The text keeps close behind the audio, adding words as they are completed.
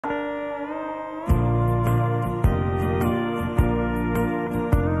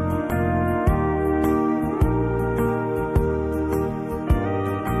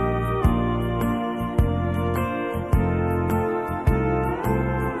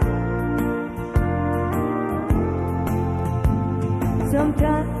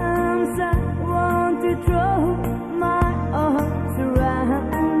Sometimes I want to throw my arms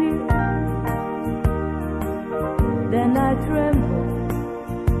around you, then I tremble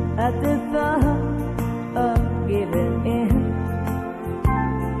at the thought of giving in,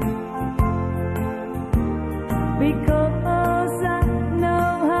 because I know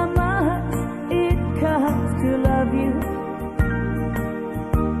how much it costs to love you.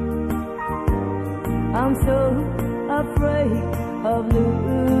 I'm so afraid of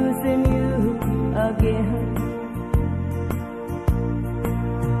losing you again.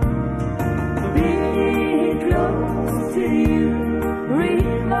 Being close to you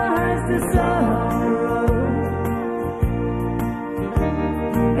reminds the sorrow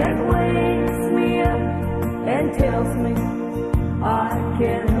that wakes me up and tells me I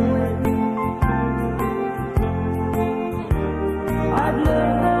can win. I'd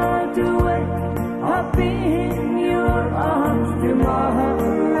love to wake up in your arms tomorrow,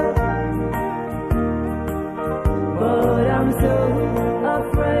 but I'm so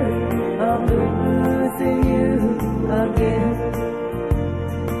afraid of losing you again.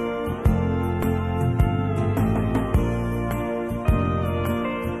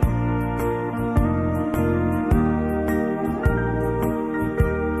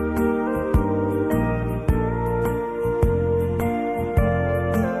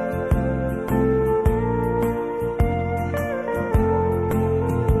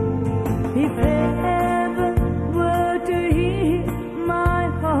 If ever were to hear my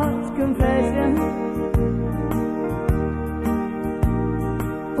heart's confession,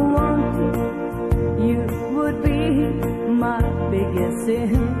 wanting you would be my biggest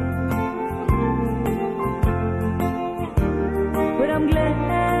sin. But I'm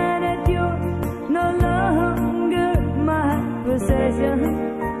glad that you're no longer my possession,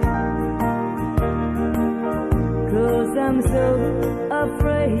 'cause I'm so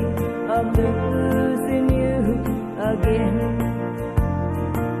afraid of losing you again.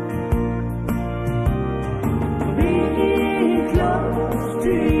 Being close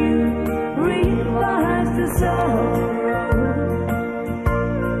to you reminds the sorrow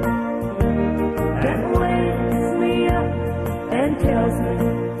that wakes me up and tells me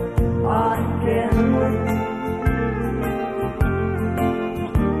I can win.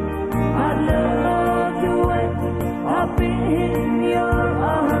 I'd love to wake up in your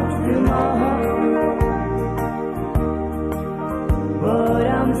arms tomorrow, but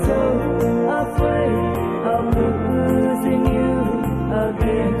I'm so afraid of losing you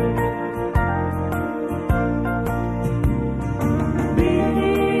again.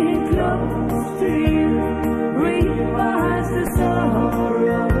 Being close to you reminds the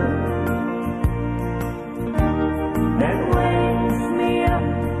sorrow that wakes me up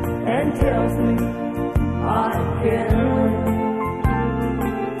and tells me I can win.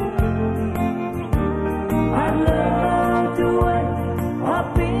 I'd love to wake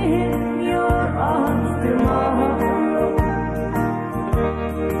up in your arms tomorrow,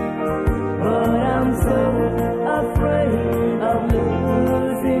 but I'm so afraid of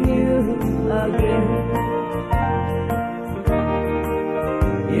losing you again.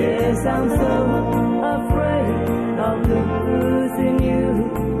 Yes, I'm so